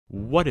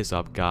What is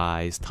up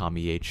guys,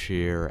 Tommy H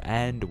here,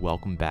 and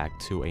welcome back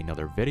to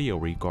another video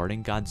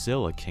regarding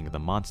Godzilla King of the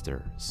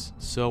Monsters.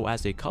 So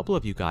as a couple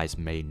of you guys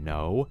may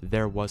know,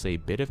 there was a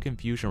bit of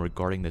confusion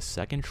regarding the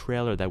second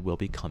trailer that will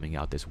be coming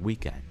out this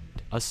weekend.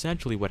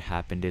 Essentially what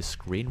happened is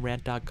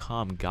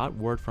ScreenRant.com got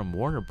word from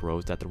Warner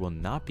Bros that there will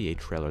not be a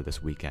trailer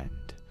this weekend.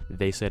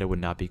 They said it would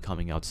not be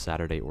coming out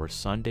Saturday or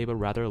Sunday, but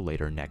rather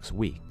later next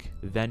week.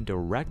 Then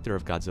director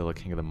of Godzilla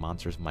King of the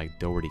Monsters Mike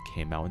Dougherty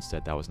came out and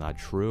said that was not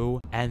true,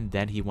 and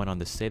then he went on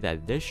to say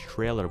that this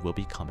trailer will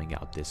be coming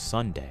out this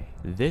Sunday.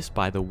 This,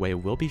 by the way,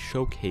 will be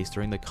showcased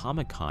during the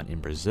Comic-Con in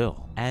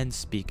Brazil. And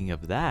speaking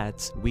of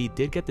that, we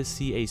did get to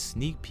see a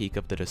sneak peek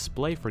of the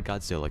display for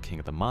Godzilla King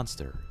of the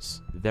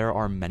Monsters. There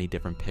are many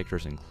different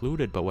pictures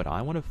included, but what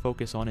I want to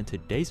focus on in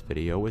today's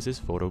video is this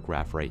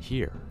photograph right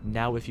here.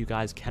 Now, if you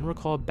guys can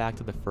recall back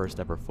to the first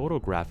ever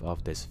photograph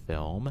of this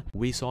film,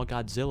 we saw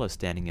Godzilla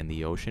standing in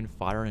the ocean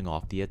firing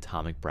off the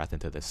atomic breath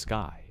into the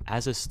sky.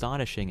 As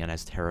astonishing and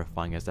as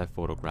terrifying as that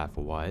photograph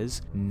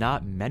was,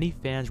 not many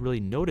fans really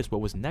noticed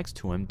what was next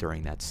to him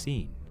during that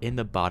scene. In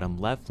the bottom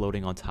left,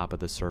 floating on top of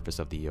the surface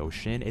of the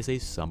ocean, is a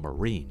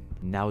submarine.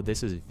 Now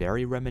this is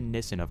very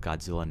reminiscent of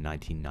Godzilla in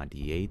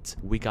 1998.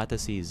 We got to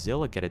see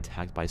Zilla get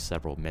attacked by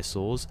several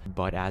missiles,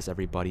 but as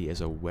everybody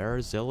is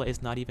aware, Zilla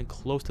is not even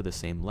close to the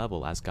same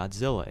level as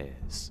Godzilla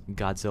is.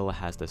 Godzilla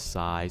has the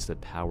size, the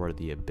power,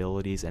 the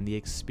abilities, and the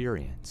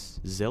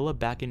experience. Zilla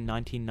back in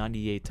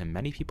 1998, to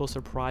many people's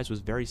surprise, was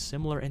very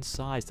similar in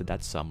size to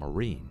that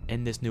submarine.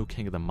 In this new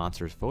King of the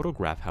Monsters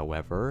photograph,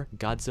 however,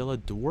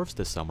 Godzilla dwarfs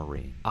the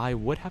submarine. I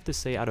would have to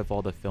say, out of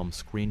all the film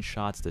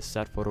screenshots, the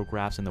set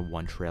photographs, and the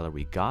one trailer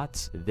we got,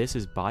 this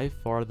is by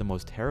far the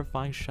most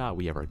terrifying shot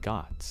we ever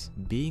got.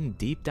 Being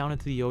deep down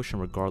into the ocean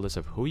regardless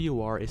of who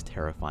you are is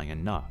terrifying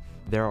enough.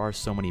 There are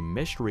so many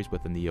mysteries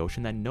within the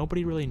ocean that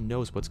nobody really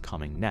knows what's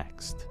coming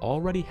next.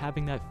 Already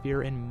having that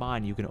fear in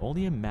mind, you can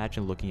only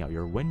imagine looking out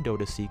your window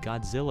to see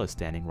Godzilla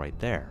standing right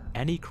there.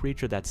 Any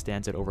creature that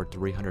stands at over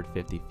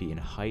 350 feet in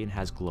height and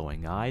has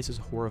glowing eyes is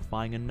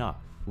horrifying enough.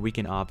 We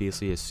can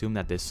obviously assume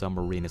that this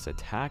submarine is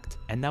attacked,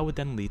 and that would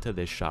then lead to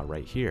this shot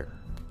right here.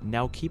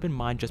 Now keep in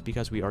mind, just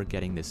because we are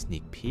getting this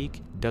sneak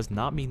peek does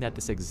not mean that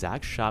this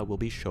exact shot will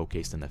be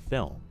showcased in the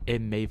film.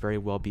 It may very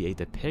well be a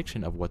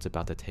depiction of what's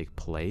about to take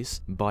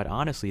place, but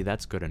honestly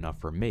that's good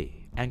enough for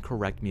me. And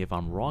correct me if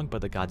I'm wrong,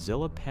 but the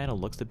Godzilla panel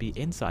looks to be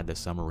inside the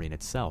submarine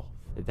itself.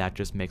 That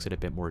just makes it a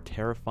bit more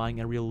terrifying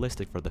and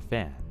realistic for the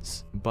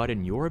fans. But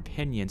in your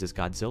opinions, is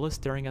Godzilla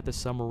staring at the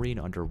submarine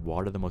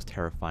underwater the most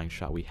terrifying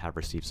shot we have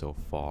received so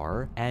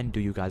far? And do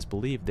you guys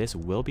believe this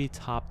will be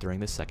topped during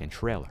the second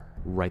trailer?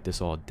 Write this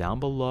all down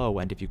below,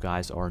 and if you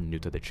guys are new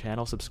to the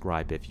channel,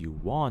 subscribe if you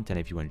want, and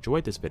if you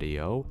enjoyed this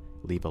video,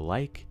 leave a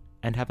like,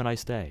 and have a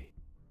nice day.